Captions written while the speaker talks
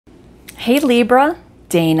Hey Libra,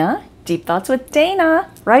 Dana, Deep Thoughts with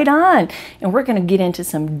Dana, right on. And we're going to get into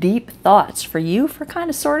some deep thoughts for you for kind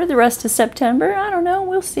of sort of the rest of September. I don't know,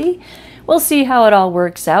 we'll see. We'll see how it all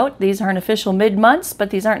works out. These aren't official mid-months,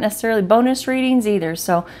 but these aren't necessarily bonus readings either,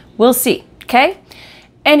 so we'll see, okay?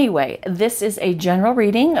 Anyway, this is a general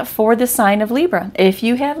reading for the sign of Libra. If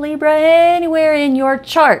you have Libra anywhere in your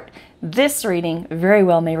chart, this reading very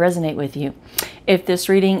well may resonate with you. If this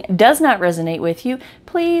reading does not resonate with you,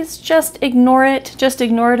 please just ignore it. Just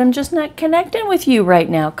ignore it. I'm just not connecting with you right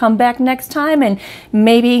now. Come back next time and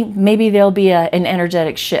maybe there'll be an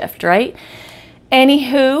energetic shift, right?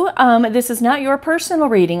 Anywho, this is not your personal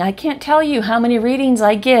reading. I can't tell you how many readings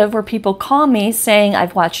I give where people call me saying,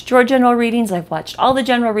 I've watched your general readings, I've watched all the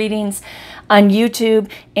general readings on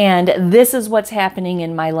YouTube, and this is what's happening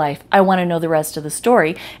in my life. I want to know the rest of the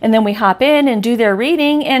story. And then we hop in and do their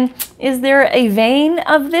reading, and is there a vein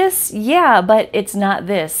of this? Yeah, but it's not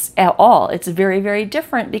this at all. It's very, very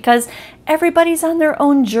different because everybody's on their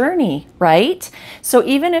own journey, right? So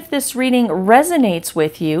even if this reading resonates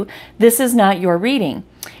with you, this is not your reading.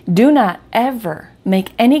 Do not ever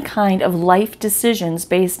make any kind of life decisions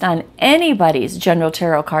based on anybody's general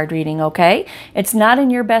tarot card reading, okay? It's not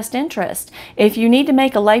in your best interest. If you need to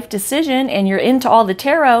make a life decision and you're into all the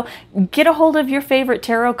tarot, get a hold of your favorite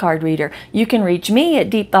tarot card reader. You can reach me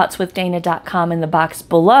at deepthoughtswithdana.com in the box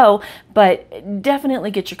below, but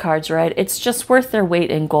definitely get your cards right. It's just worth their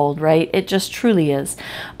weight in gold, right? It just truly is.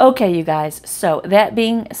 Okay, you guys, so that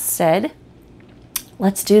being said,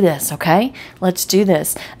 let's do this, okay? Let's do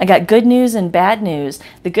this. I got good news and bad news.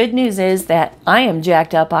 The good news is that I am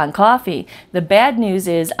jacked up on coffee. The bad news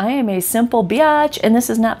is I am a simple biatch, and this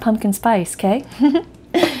is not pumpkin spice, okay?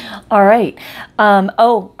 All right.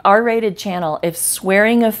 Oh, R-rated channel. If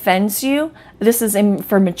swearing offends you, this is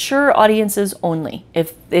for mature audiences only.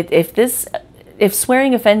 If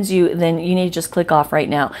swearing offends you, then you need to just click off right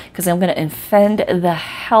now because I'm going to offend the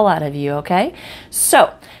hell out of you, okay?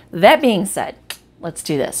 So, that being said, let's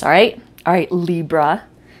do this, all right? All right, Libra.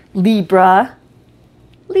 Libra.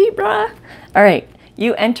 Libra. All right,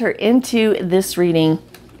 you enter into this reading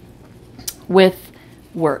with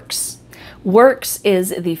works. Works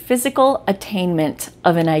is the physical attainment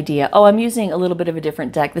of an idea. Oh, I'm using a little bit of a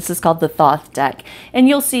different deck. This is called the Thoth deck. And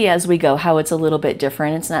you'll see as we go how it's a little bit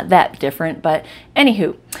different. It's not that different, but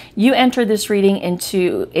anywho, you enter this reading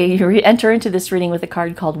into this reading with a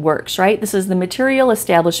card called Works, right? This is the material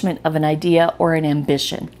establishment of an idea or an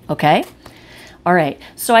ambition, okay? All right,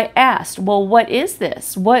 so I asked, well, what is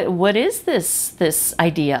this? What is this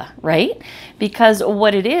idea, right? Because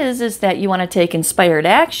what it is that you want to take inspired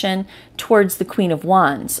action towards the Queen of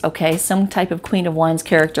Wands, okay? Some type of Queen of Wands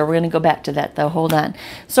character. We're going to go back to that, though. Hold on.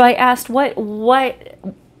 So I asked, what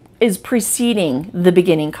is preceding the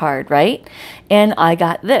beginning card, right? And I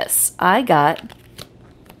got this. I got,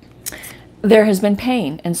 there has been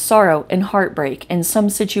pain and sorrow and heartbreak in some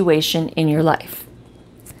situation in your life.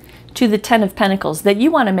 To the Ten of Pentacles that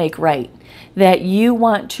you want to make right, that you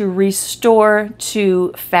want to restore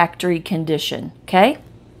to factory condition, okay?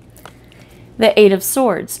 The Eight of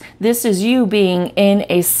Swords. This is you being in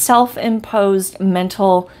a self-imposed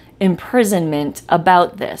mental imprisonment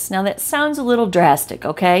about this. Now that sounds a little drastic,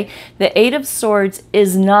 okay? The Eight of Swords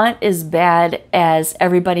is not as bad as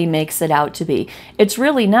everybody makes it out to be. It's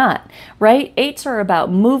really not, right? Eights are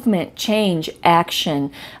about movement, change,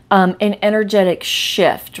 action, an energetic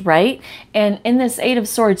shift, right? And in this Eight of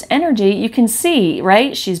Swords energy, you can see,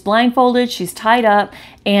 right? She's blindfolded, she's tied up,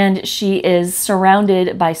 and she is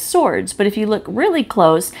surrounded by swords. But if you look really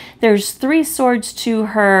close, there's 3 swords to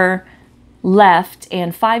her left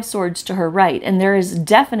and 5 swords to her right. And there is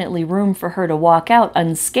definitely room for her to walk out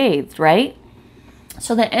unscathed, right?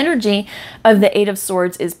 So the energy of the Eight of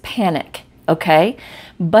Swords is panic, okay?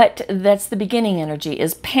 But that's the beginning energy,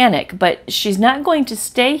 is panic. But she's not going to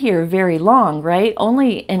stay here very long, right?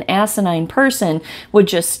 Only an asinine person would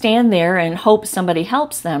just stand there and hope somebody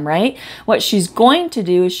helps them, right? What she's going to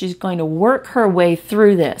do is she's going to work her way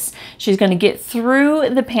through this. She's going to get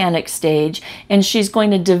through the panic stage, and she's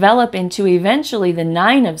going to develop into eventually the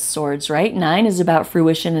Nine of Swords, right? 9 is about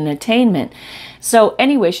fruition and attainment. So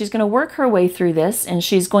anyway, she's going to work her way through this, and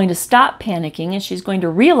she's going to stop panicking, and she's going to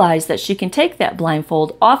realize that she can take that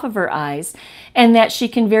blindfold off of her eyes and that she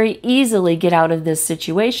can very easily get out of this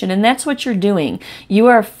situation. And that's what you're doing. You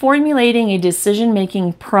are formulating a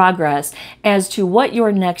decision-making progress as to what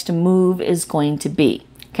your next move is going to be.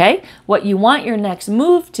 Okay, what you want your next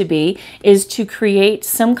move to be is to create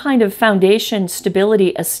some kind of foundation, stability,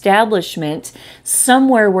 establishment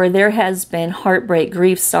somewhere where there has been heartbreak,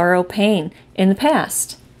 grief, sorrow, pain in the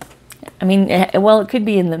past. I mean, well, it could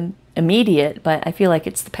be in the immediate, but I feel like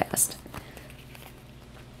it's the past.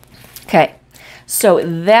 Okay, so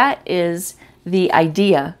that is the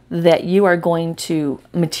idea that you are going to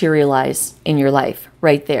materialize in your life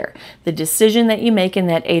right there. The decision that you make in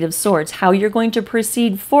that Eight of Swords, how you're going to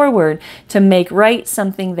proceed forward to make right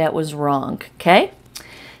something that was wrong, okay?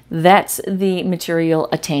 That's the material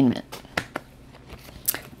attainment.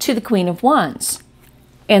 To the Queen of Wands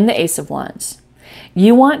and the Ace of Wands.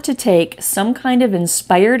 You want to take some kind of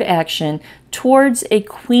inspired action towards a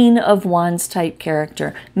Queen of Wands type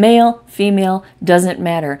character. Male, female, doesn't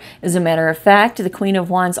matter. As a matter of fact, the Queen of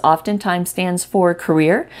Wands oftentimes stands for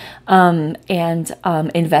career and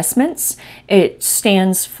investments. It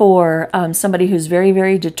stands for somebody who's very,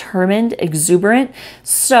 very determined, exuberant.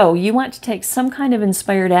 So you want to take some kind of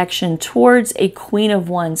inspired action towards a Queen of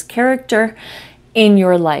Wands character in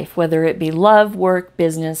your life, whether it be love, work,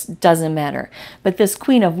 business, doesn't matter. But this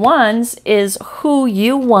Queen of Wands is who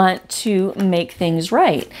you want to make things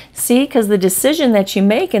right. See, because the decision that you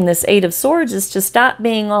make in this Eight of Swords is to stop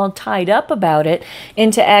being all tied up about it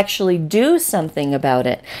and to actually do something about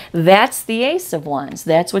it. That's the Ace of Wands.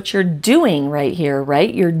 That's what you're doing right here,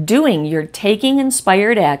 right? You're taking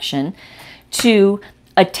inspired action to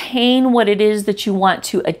attain what it is that you want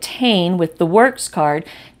to attain with the Works card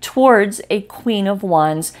towards a Queen of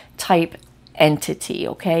Wands type entity,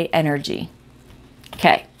 okay? Energy.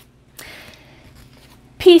 Okay.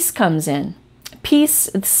 Peace comes in. Peace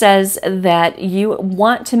says that you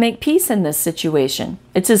want to make peace in this situation.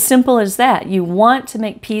 It's as simple as that. You want to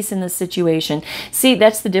make peace in this situation. See,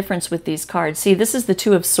 that's the difference with these cards. See, this is the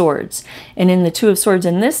Two of Swords. And in the Two of Swords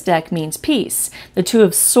in this deck means peace. The Two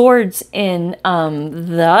of Swords in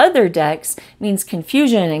the other decks means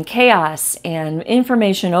confusion and chaos and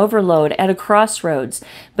information overload at a crossroads.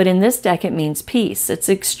 But in this deck, it means peace. It's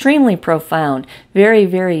extremely profound, very,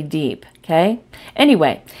 very deep. Okay.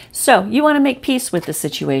 Anyway, so you want to make peace with the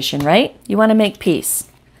situation, right? You want to make peace.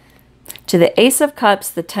 To the Ace of Cups,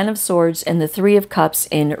 the Ten of Swords, and the Three of Cups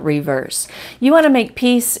in reverse. You want to make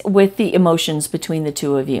peace with the emotions between the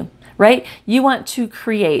two of you, right? You want to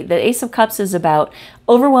create. The Ace of Cups is about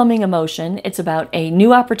overwhelming emotion. It's about a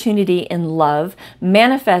new opportunity in love,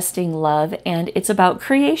 manifesting love, and it's about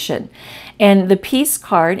creation. And the Peace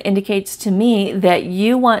card indicates to me that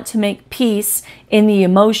you want to make peace in the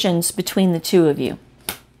emotions between the two of you.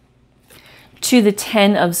 To the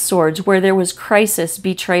Ten of Swords, where there was crisis,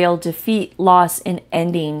 betrayal, defeat, loss, and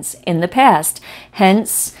endings in the past.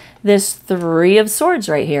 Hence, this Three of Swords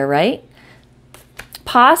right here, right?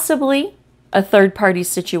 Possibly a third-party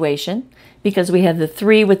situation, because we have the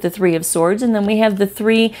Three with the Three of Swords, and then we have the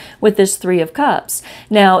Three with this Three of Cups.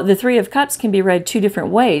 Now, the Three of Cups can be read two different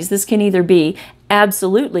ways. This can either be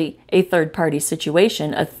absolutely a third-party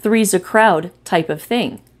situation, a three's a crowd type of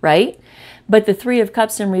thing, right? But the Three of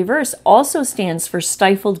Cups in reverse also stands for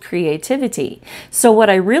stifled creativity. So what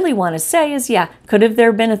I really want to say is, yeah, could have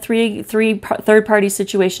there been a third-party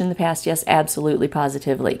situation in the past? Yes, absolutely,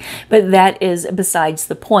 positively. But that is besides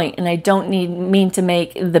the point, and I don't mean to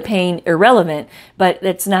make the pain irrelevant, but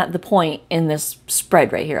that's not the point in this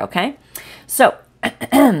spread right here, okay? So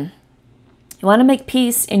you want to make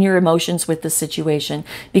peace in your emotions with the situation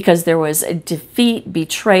because there was a defeat,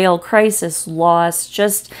 betrayal, crisis, loss,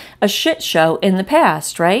 just a shit show in the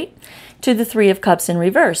past, right? To the Three of Cups in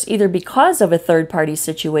reverse, either because of a third-party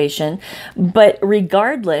situation, but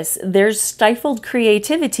regardless, there's stifled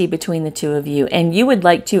creativity between the two of you, and you would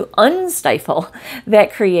like to unstifle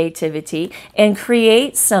that creativity and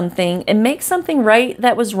create something and make something right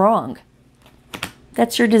that was wrong.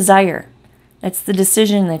 That's your desire. That's the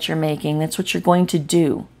decision that you're making. That's what you're going to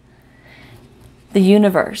do. The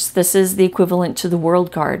Universe. This is the equivalent to the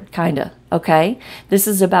World card, kind of, okay? This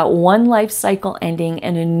is about one life cycle ending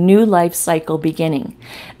and a new life cycle beginning.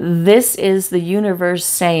 This is the Universe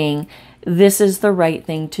saying, this is the right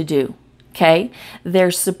thing to do, okay?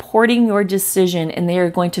 They're supporting your decision and they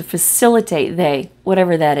are going to facilitate,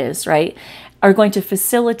 whatever that is, right, are going to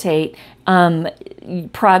facilitate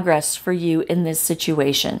progress for you in this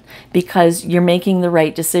situation because you're making the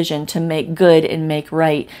right decision to make good and make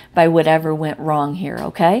right by whatever went wrong here,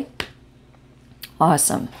 okay?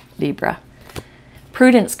 Awesome, Libra.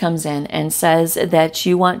 Prudence comes in and says that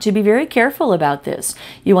you want to be very careful about this.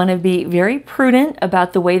 You want to be very prudent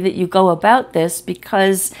about the way that you go about this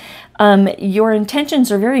because your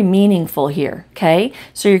intentions are very meaningful here, okay?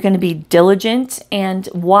 So you're going to be diligent and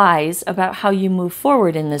wise about how you move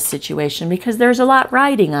forward in this situation because there's a lot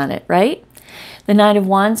riding on it, right? The Knight of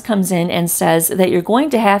Wands comes in and says that you're going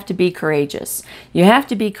to have to be courageous. You have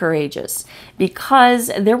to be courageous because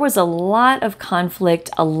there was a lot of conflict,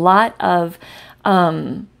 a lot of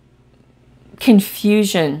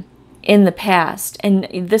confusion in the past. And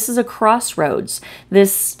this is a crossroads.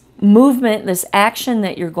 This movement, this action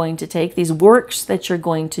that you're going to take, these works that you're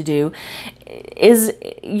going to do, is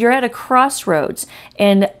you're at a crossroads,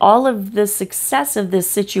 and all of the success of this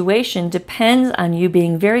situation depends on you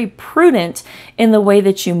being very prudent in the way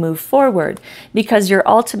that you move forward, because your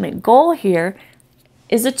ultimate goal here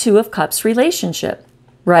is a Two of Cups relationship,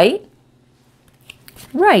 right?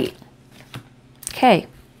 Right. Okay.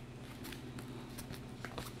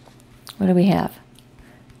 What do we have?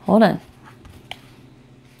 Hold on.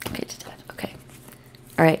 Okay.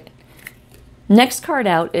 All right. Next card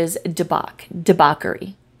out is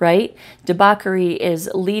debauchery, right? Debauchery is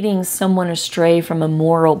leading someone astray from a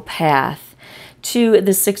moral path to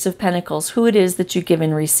the Six of Pentacles, who it is that you give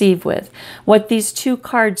and receive with. What these two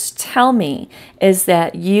cards tell me is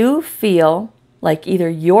that you feel like either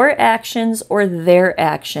your actions or their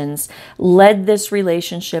actions led this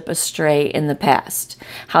relationship astray in the past.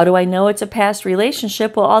 How do I know it's a past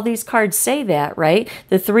relationship? Well, all these cards say that, right?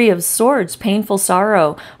 The Three of Swords, painful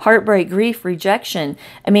sorrow, heartbreak, grief, rejection.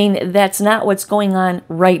 I mean, that's not what's going on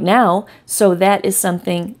right now. So that is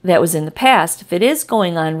something that was in the past. If it is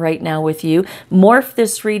going on right now with you, morph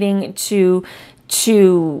this reading to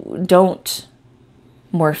don't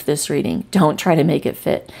morph this reading. Don't try to make it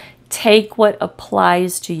fit. Take what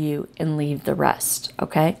applies to you and leave the rest,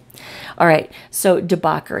 okay? All right, so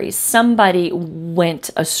debauchery. Somebody went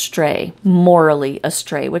astray, morally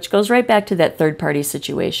astray, which goes right back to that third-party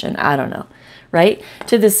situation. I don't know, right?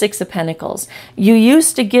 To the Six of Pentacles. You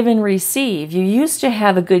used to give and receive. You used to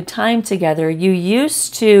have a good time together. You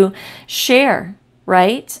used to share,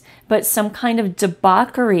 right? But some kind of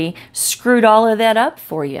debauchery screwed all of that up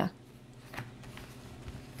for you.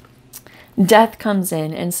 Death comes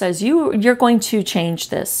in and says, you're going to change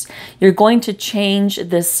this. You're going to change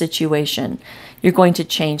this situation. You're going to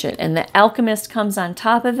change it. And the Alchemist comes on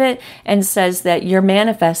top of it and says that you're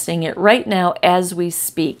manifesting it right now as we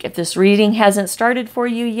speak. If this reading hasn't started for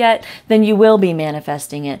you yet, then you will be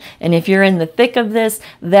manifesting it. And if you're in the thick of this,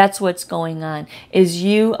 that's what's going on, is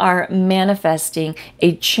you are manifesting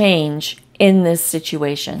a change in this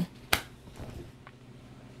situation.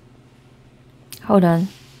 Hold on.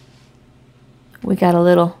 We got a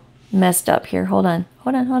little messed up here. Hold on.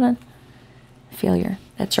 Failure.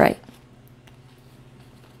 That's right.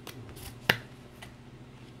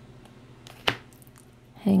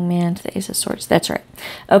 Hangman to the Ace of Swords. That's right.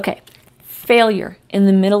 Okay. Failure in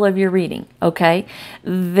the middle of your reading. Okay.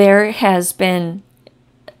 There has been,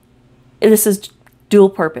 this is dual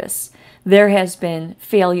purpose. There has been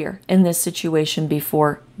failure in this situation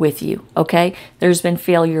before with you, okay? There's been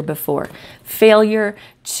failure before. Failure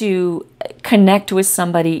to connect with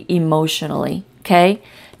somebody emotionally, okay?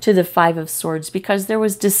 To the Five of Swords, because there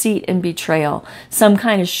was deceit and betrayal. Some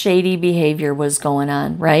kind of shady behavior was going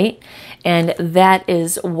on, right? And that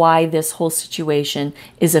is why this whole situation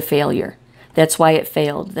is a failure. That's why it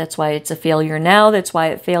failed. That's why it's a failure now. That's why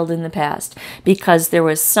it failed in the past. Because there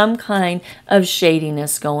was some kind of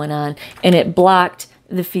shadiness going on, and it blocked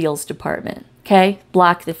the feels department. Okay?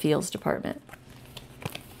 Block the feels department.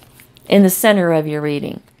 In the center of your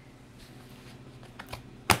reading,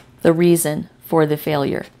 the reason for the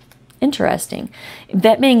failure. Interesting.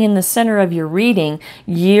 That being in the center of your reading,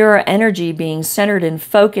 your energy being centered and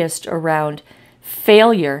focused around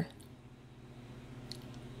failure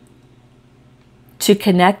to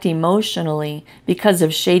connect emotionally because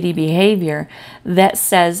of shady behavior, that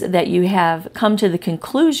says that you have come to the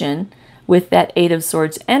conclusion with that Eight of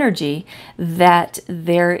Swords energy that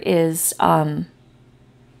there is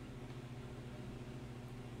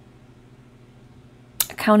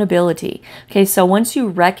accountability. Okay, so once you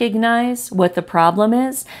recognize what the problem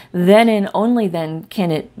is, then and only then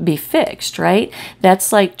can it be fixed, right?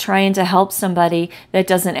 That's like trying to help somebody that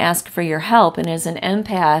doesn't ask for your help and is an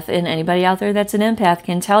empath, and anybody out there that's an empath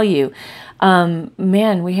can tell you,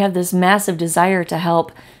 man, we have this massive desire to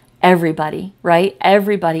help everybody, right?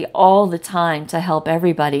 Everybody all the time, to help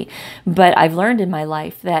everybody. But I've learned in my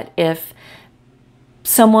life that if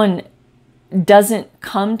someone doesn't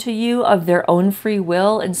come to you of their own free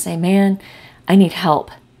will and say, man, I need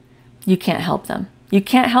help, you can't help them. You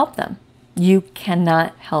can't help them. You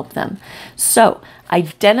cannot help them. So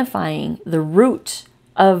identifying the root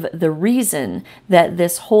of the reason that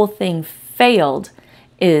this whole thing failed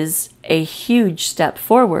is a huge step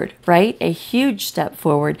forward, right? A huge step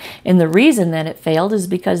forward. And the reason that it failed is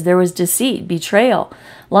because there was deceit, betrayal,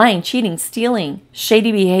 lying, cheating, stealing,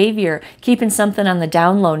 shady behavior, keeping something on the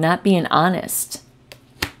down low, not being honest.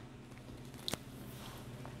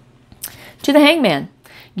 To the Hangman.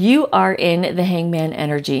 You are in the Hangman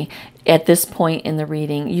energy. at this point in the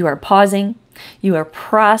reading. You are pausing. You are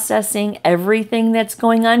processing everything that's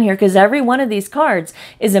going on here, because every one of these cards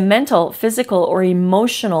is a mental, physical, or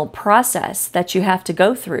emotional process that you have to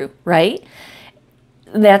go through, right?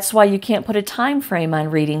 That's why you can't put a time frame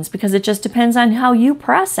on readings, because it just depends on how you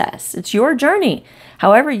process. It's your journey.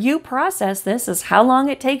 However you process this is how long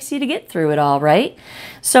it takes you to get through it all, right?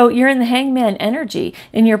 So you're in the Hangman energy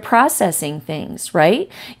and you're processing things, right?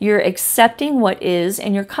 You're accepting what is,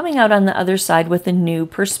 and you're coming out on the other side with a new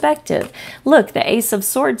perspective. Look, the Ace of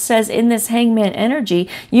Swords says in this Hangman energy,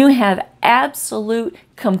 you have absolute,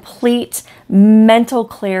 complete mental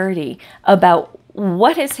clarity about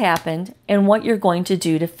what has happened and what you're going to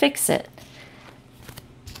do to fix it.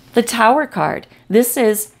 The Tower card. This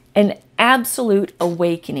is an absolute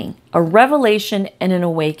awakening, a revelation and an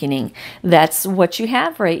awakening. That's what you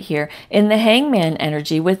have right here in the Hangman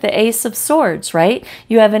energy with the Ace of Swords, right?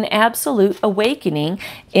 You have an absolute awakening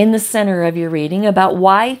in the center of your reading about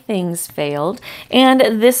why things failed, and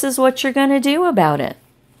this is what you're going to do about it.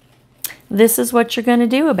 This is what you're going to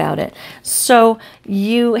do about it. So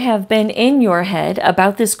you have been in your head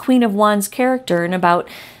about this Queen of Wands character and about,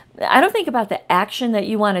 I don't think about the action that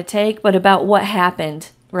you want to take, but about what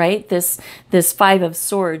happened, right? This Five of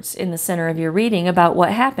Swords in the center of your reading, about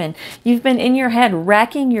what happened. You've been in your head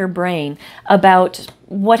racking your brain about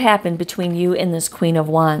what happened between you and this Queen of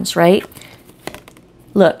Wands, right?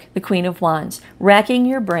 Look, the Queen of Wands, racking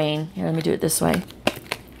your brain. Here, let me do it this way.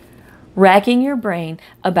 Racking your brain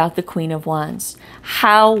about the Queen of Wands.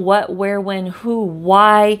 How, what, where, when, who,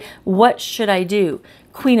 why, what should I do?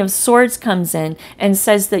 Queen of Swords comes in and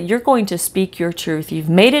says that you're going to speak your truth. You've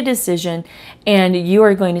made a decision and you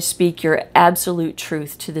are going to speak your absolute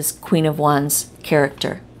truth to this Queen of Wands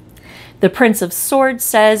character. The Prince of Swords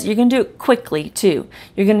says you're going to do it quickly too.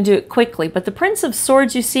 You're going to do it quickly. But the Prince of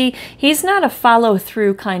Swords, you see, he's not a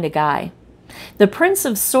follow-through kind of guy. The Prince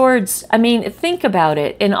of Swords, I mean, think about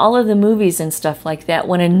it in all of the movies and stuff like that.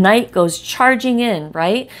 When a knight goes charging in,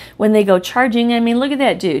 right? When they go charging in, I mean, look at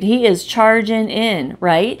that dude. He is charging in,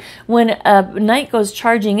 right? When a knight goes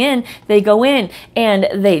charging in, they go in and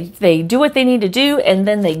they do what they need to do, and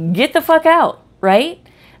then they get the fuck out, right?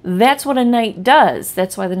 That's what a knight does.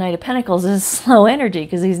 That's why the Knight of Pentacles is slow energy,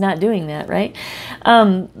 because he's not doing that, right?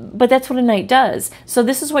 But that's what a knight does. So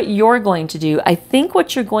this is what you're going to do. I think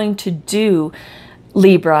what you're going to do,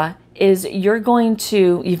 Libra, is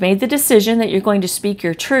you've made the decision that you're going to speak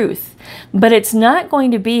your truth, but it's not going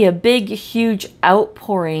to be a big, huge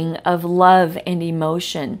outpouring of love and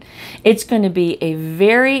emotion. It's going to be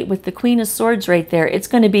with the Queen of Swords right there, it's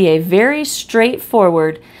going to be a very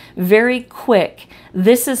straightforward, very quick,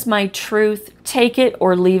 this is my truth, take it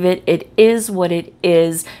or leave it, it is what it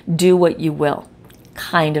is, do what you will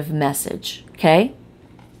kind of message, okay?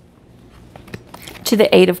 To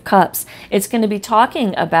the Eight of Cups, it's going to be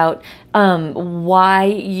talking about why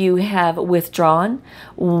you have withdrawn,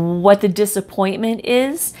 what the disappointment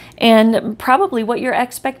is, and probably what your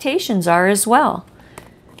expectations are as well.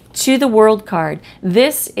 To the World card,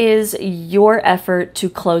 this is your effort to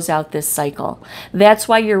close out this cycle. That's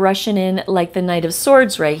why you're rushing in like the Knight of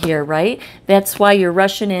Swords right here, right? That's why you're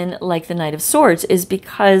rushing in like the Knight of Swords, is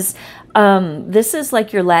because this is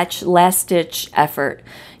like your last-ditch effort.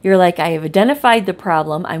 You're like, I have identified the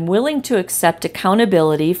problem. I'm willing to accept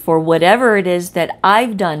accountability for whatever it is that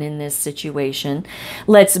I've done in this situation.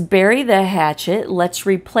 Let's bury the hatchet. Let's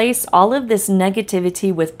replace all of this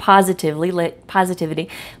negativity with positivity.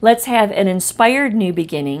 Let's have an inspired new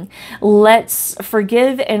beginning. Let's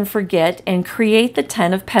forgive and forget and create the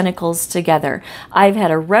Ten of Pentacles together. I've had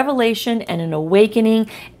a revelation and an awakening,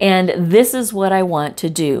 and this is what I want to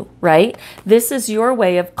do, right? This is your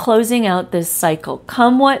way of closing out this cycle.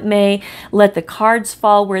 Come what may, let the cards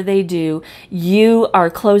fall where they do. You are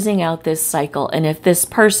closing out this cycle. And if this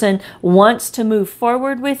person wants to move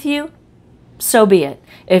forward with you, so be it.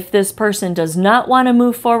 If this person does not want to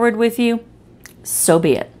move forward with you, so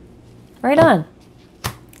be it. Right on.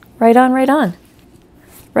 Right on, right on.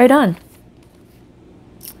 Right on.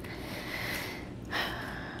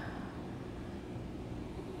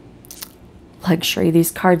 Luxury.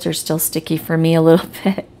 These cards are still sticky for me a little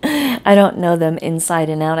bit. I don't know them inside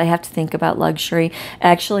and out. I have to think about luxury.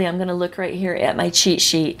 Actually, I'm going to look right here at my cheat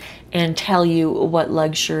sheet and tell you what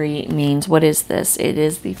luxury means. What is this? It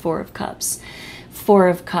is the Four of Cups. Four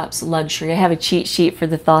of Cups, luxury. I have a cheat sheet for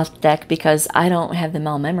the thought deck because I don't have them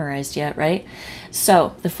all memorized yet, right?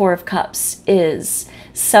 So the Four of Cups is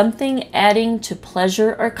Something adding to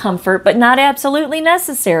pleasure or comfort, but not absolutely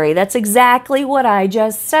necessary. That's exactly what I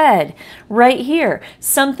just said right here.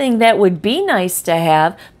 Something that would be nice to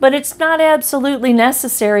have, but it's not absolutely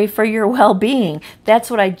necessary for your well-being. That's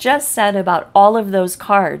what I just said about all of those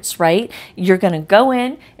cards, right? You're going to go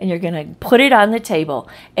in and you're going to put it on the table.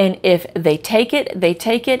 And if they take it, they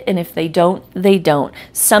take it. And if they don't, they don't.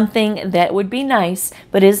 Something that would be nice,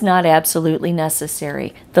 but is not absolutely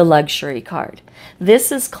necessary. The luxury card.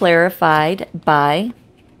 This is clarified by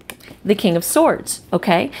the King of Swords,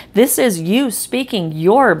 okay? This is you speaking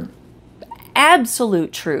your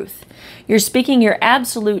absolute truth. You're speaking your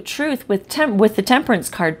absolute truth with the Temperance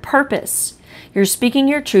card, purpose. You're speaking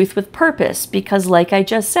your truth with purpose because, like I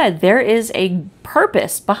just said, there is a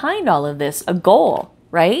purpose behind all of this, a goal,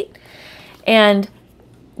 right? And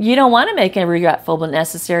you don't want to make a regretful but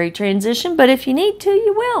necessary transition, but if you need to,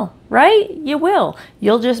 you will, right? You will.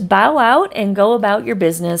 You'll just bow out and go about your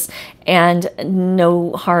business, and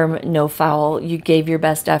no harm, no foul. You gave your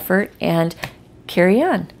best effort and carry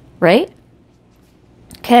on, right?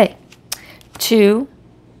 Okay. To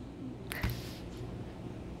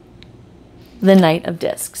the Knight of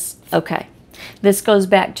Discs. Okay. This goes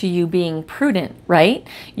back to you being prudent, right?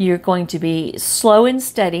 You're going to be slow and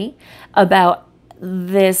steady about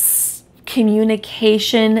this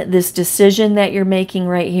communication, this decision that you're making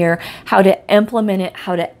right here, how to implement it,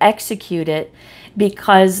 how to execute it,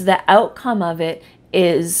 because the outcome of it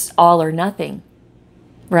is all or nothing,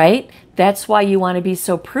 right? That's why you want to be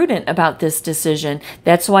so prudent about this decision.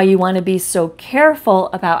 That's why you want to be so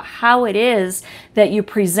careful about how it is that you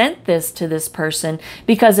present this to this person,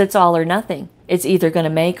 because it's all or nothing. It's either going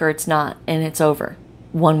to make or it's not, and it's over.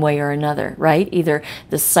 One way or another, right? Either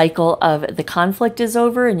the cycle of the conflict is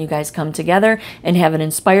over and you guys come together and have an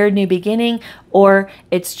inspired new beginning, or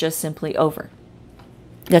it's just simply over.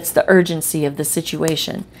 That's the urgency of the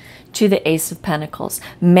situation. To the Ace of Pentacles,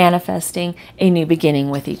 manifesting a new beginning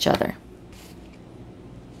with each other.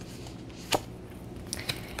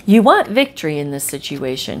 You want victory in this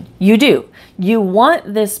situation. You do. You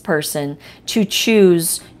want this person to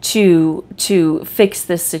choose to fix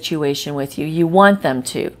this situation with you. You want them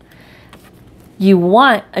to. You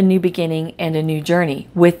want a new beginning and a new journey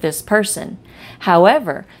with this person.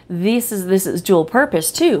 However, this is dual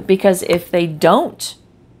purpose too, because if they don't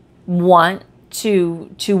want to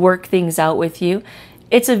work things out with you,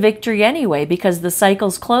 it's a victory anyway, because the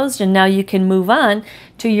cycle's closed and now you can move on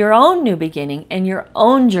to your own new beginning and your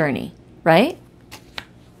own journey, right?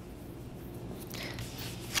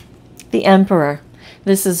 The Emperor.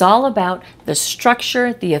 This is all about the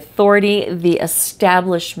structure, the authority, the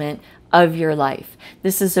establishment of your life.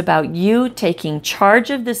 This is about you taking charge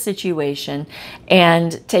of the situation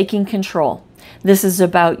and taking control. This is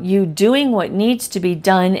about you doing what needs to be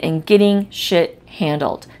done and getting shit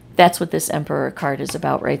handled. That's what this Emperor card is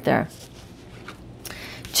about right there.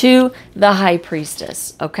 To the High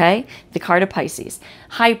Priestess, okay? The card of Pisces.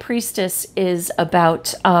 High Priestess is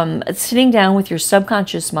about sitting down with your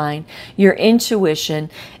subconscious mind, your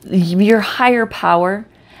intuition, your higher power,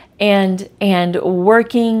 and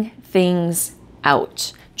working things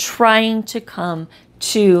out. Trying to come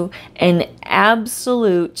to an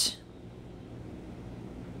absolute...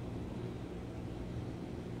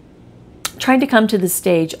 Trying to come to the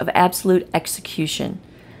stage of absolute execution.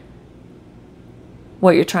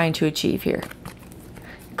 What you're trying to achieve here.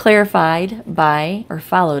 Clarified by, or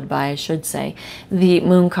followed by, I should say, the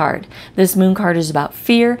Moon card. This Moon card is about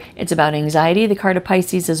fear. It's about anxiety. The card of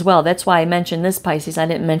Pisces as well. That's why I mentioned this Pisces. I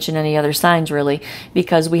didn't mention any other signs really,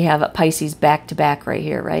 because we have Pisces back to back right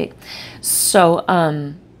here, right? So,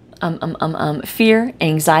 fear,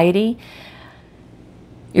 anxiety.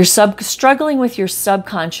 You're struggling with your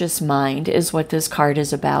subconscious mind is what this card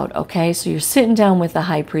is about, okay? So you're sitting down with the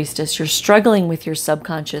High Priestess. You're struggling with your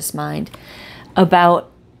subconscious mind about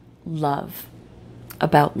love.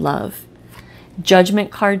 About love. Judgment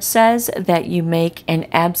card says that you make an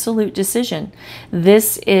absolute decision.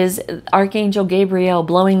 This is Archangel Gabriel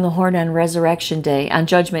blowing the horn on Resurrection Day, on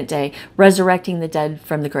Judgment Day, resurrecting the dead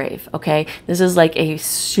from the grave, okay? This is like a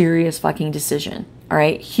serious fucking decision. All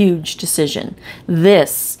right, huge decision.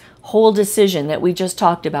 This whole decision that we just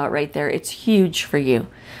talked about right there, it's huge for you,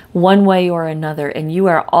 one way or another, and you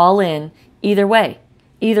are all in either way,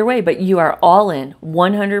 but you are all in,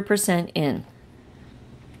 100% in.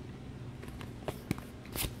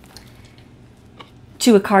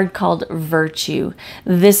 To a card called Virtue.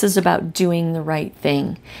 This is about doing the right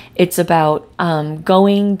thing. It's about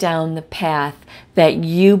going down the path that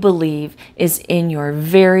you believe is in your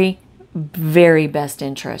very best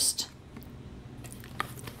interest.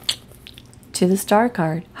 To the Star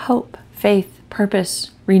card, hope, faith, purpose,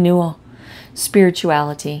 renewal,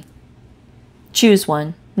 spirituality. Choose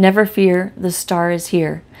one. Never fear, the star is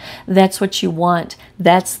here. That's what you want.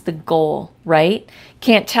 That's the goal, right?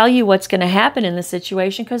 Can't tell you what's going to happen in the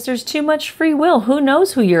situation because there's too much free will. Who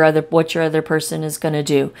knows what your other person is going to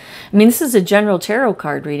do? I mean, this is a general tarot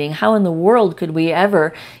card reading. How in the world could we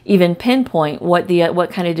ever even pinpoint what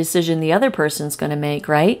kind of decision the other person's going to make,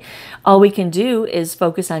 right? All we can do is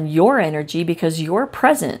focus on your energy because you're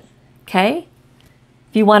present, okay?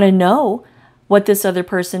 If you want to know what this other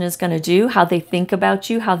person is going to do, how they think about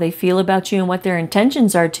you, how they feel about you, and what their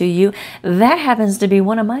intentions are to you, that happens to be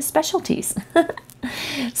one of my specialties.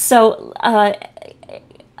 So,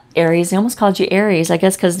 Aries, I almost called you Aries, I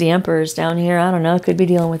guess because the Emperor's down here. I don't know, could be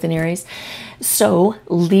dealing with an Aries. So,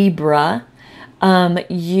 Libra,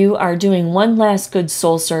 you are doing one last good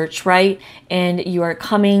soul search, right? And you are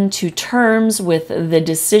coming to terms with the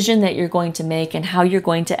decision that you're going to make and how you're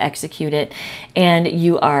going to execute it. And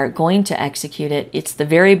you are going to execute it. It's the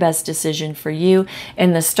very best decision for you.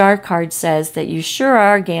 And the star card says that you sure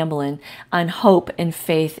are gambling on hope and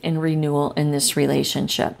faith and renewal in this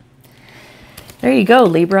relationship. There you go,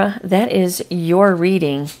 Libra. That is your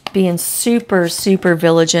reading. Being super, super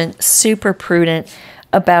vigilant, super prudent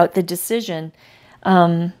about the decision,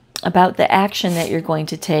 about the action that you're going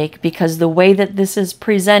to take, because the way that this is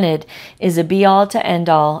presented is a be-all to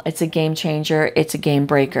end-all. It's a game changer. It's a game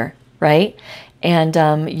breaker, right? And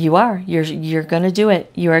you're going to do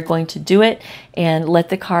it. You are going to do it and let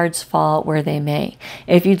the cards fall where they may.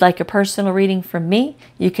 If you'd like a personal reading from me,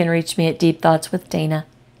 you can reach me at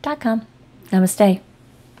deepthoughtswithdana.com. Namaste.